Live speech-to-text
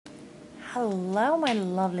Hello, my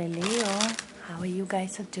lovely Leo. How are you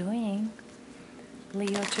guys doing?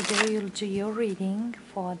 Leo, today you'll do your reading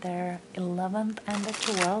for the 11th and the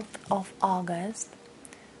 12th of August.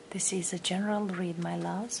 This is a general read, my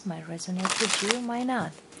loves. Might resonate with you, might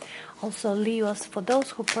not. Also, Leos, for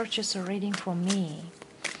those who purchase a reading from me,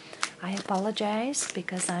 I apologize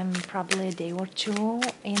because I'm probably a day or two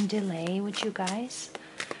in delay with you guys.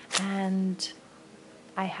 And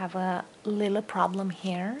I have a little problem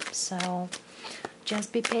here, so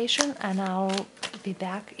just be patient and I'll be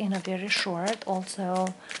back in a very short.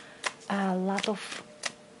 Also, a lot of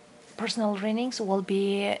personal readings will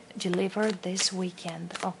be delivered this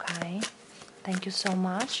weekend. Okay, thank you so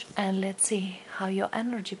much, and let's see how your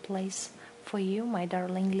energy plays for you, my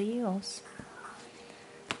darling Leos.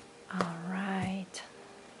 All right,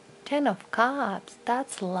 10 of Cups,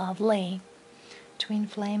 that's lovely. Twin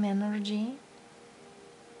flame energy.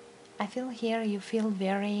 I feel here you feel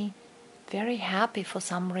very happy for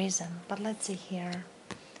some reason, but let's see here.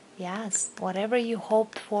 Yes, whatever you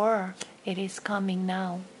hoped for, it is coming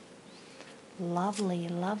now. Lovely,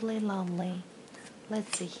 lovely, lovely.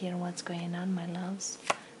 Let's see here what's going on, my loves.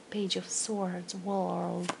 Page of Swords,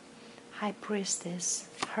 World, High Priestess,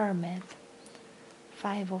 Hermit,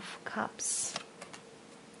 Five of Cups,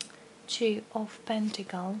 Two of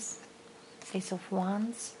Pentacles, Ace of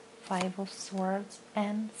Wands, Five of Swords,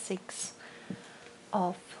 and Six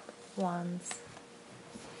of Wands.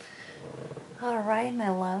 Alright, my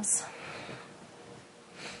loves.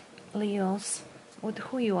 Leos, with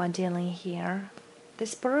who you are dealing here,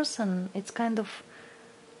 this person, it's kind of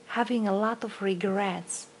having a lot of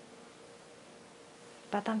regrets.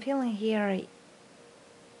 But I'm feeling here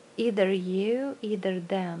either you, either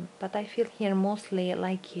them. But I feel here mostly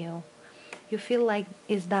like you. You feel like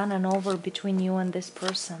it's done and over between you and this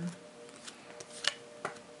person.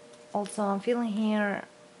 Also, I'm feeling here,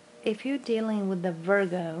 if you're dealing with the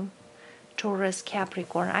Virgo, Taurus,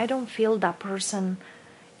 Capricorn, I don't feel that person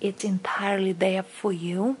it's entirely there for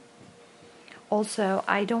you. Also,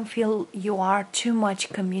 I don't feel you are too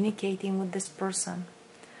much communicating with this person.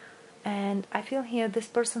 And I feel here this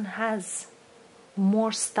person has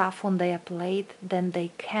more stuff on their plate than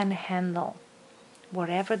they can handle.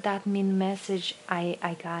 Whatever that mean message,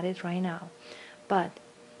 I got it right now. But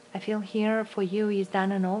I feel here for you is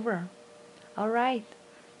done and over. Alright,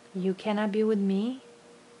 you cannot be with me.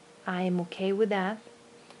 I am okay with that.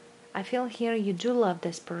 I feel here you do love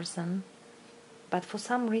this person, but for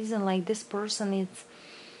some reason, like this person,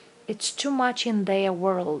 it's too much in their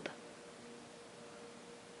world.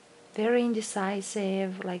 Very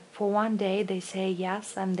indecisive. Like for one day they say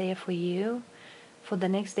yes, I'm there for you. For the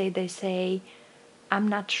next day they say I'm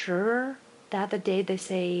not sure. The other day they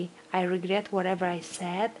say I regret whatever I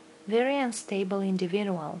said. Very unstable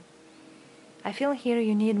individual. I feel here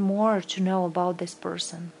you need more to know about this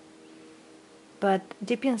person. But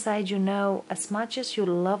deep inside you know, as much as you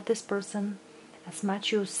love this person, as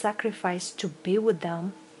much you sacrifice to be with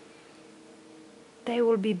them, they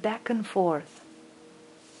will be back and forth.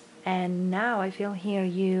 And now I feel here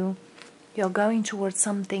you're going towards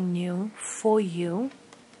something new for you.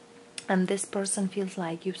 And this person feels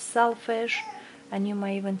like you're selfish, and you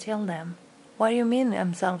might even tell them, what do you mean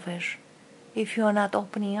I'm selfish? If you are not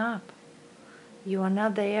opening up, you are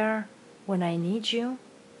not there when I need you.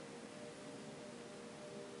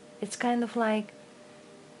 It's kind of like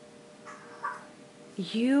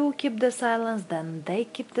you keep the silence, then they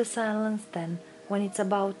keep the silence, then when it's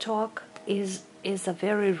about talk is a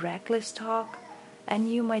very reckless talk,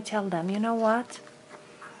 and you might tell them, you know what,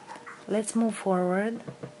 let's move forward,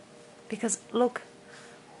 because look,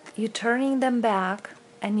 you're turning them back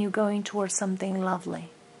and you're going towards something lovely.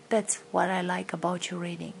 That's what I like about your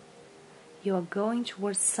reading. You are going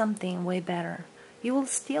towards something way better. You will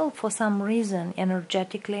still, for some reason,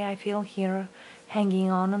 energetically, I feel here,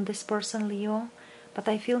 hanging on this person, Leo. But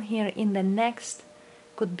I feel here in the next,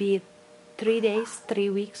 could be 3 days, 3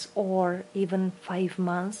 weeks, or even 5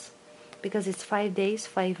 months. Because it's 5 days,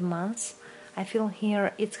 5 months. I feel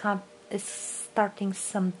here it's starting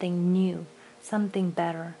something new, something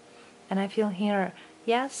better. And I feel here,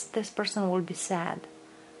 yes, this person will be sad.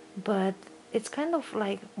 But it's kind of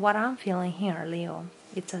like what I'm feeling here, Leo.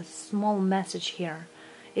 It's a small message here.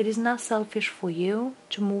 It is not selfish for you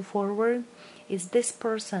to move forward. It's this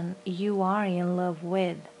person you are in love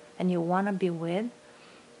with and you want to be with.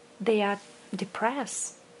 They are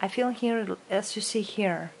depressed. I feel here, as you see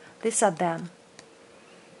here, these are them.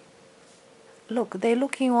 Look, they're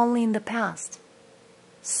looking only in the past.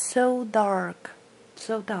 So dark,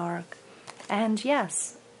 so dark. And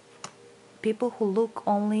yes, people who look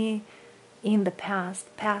only in the past,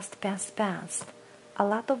 a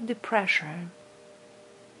lot of depression,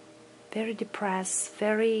 very depressed,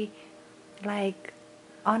 very like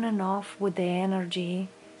on and off with the energy.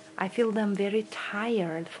 I feel them very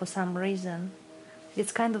tired for some reason.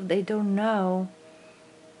 It's kind of they don't know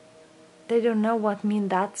what mean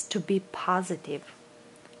that's to be positive,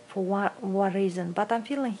 for what reason. But I'm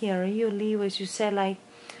feeling here, you Leo, as you say, like,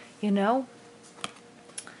 you know,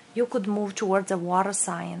 you could move towards a water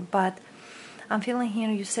sign, but I'm feeling here,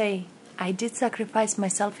 you say, I did sacrifice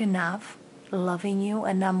myself enough, loving you,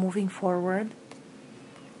 and I'm moving forward.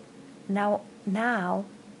 Now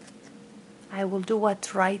I will do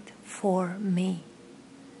what's right for me.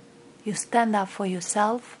 You stand up for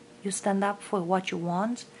yourself, you stand up for what you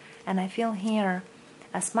want, and I feel here,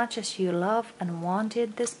 as much as you love and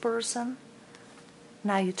wanted this person,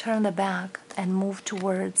 now you turn the back and move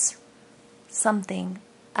towards something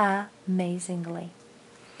amazingly.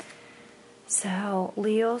 So,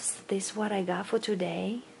 Leos, this is what I got for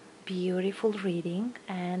today. Beautiful reading,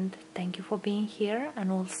 and thank you for being here, and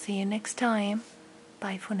we'll see you next time.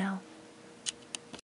 Bye for now.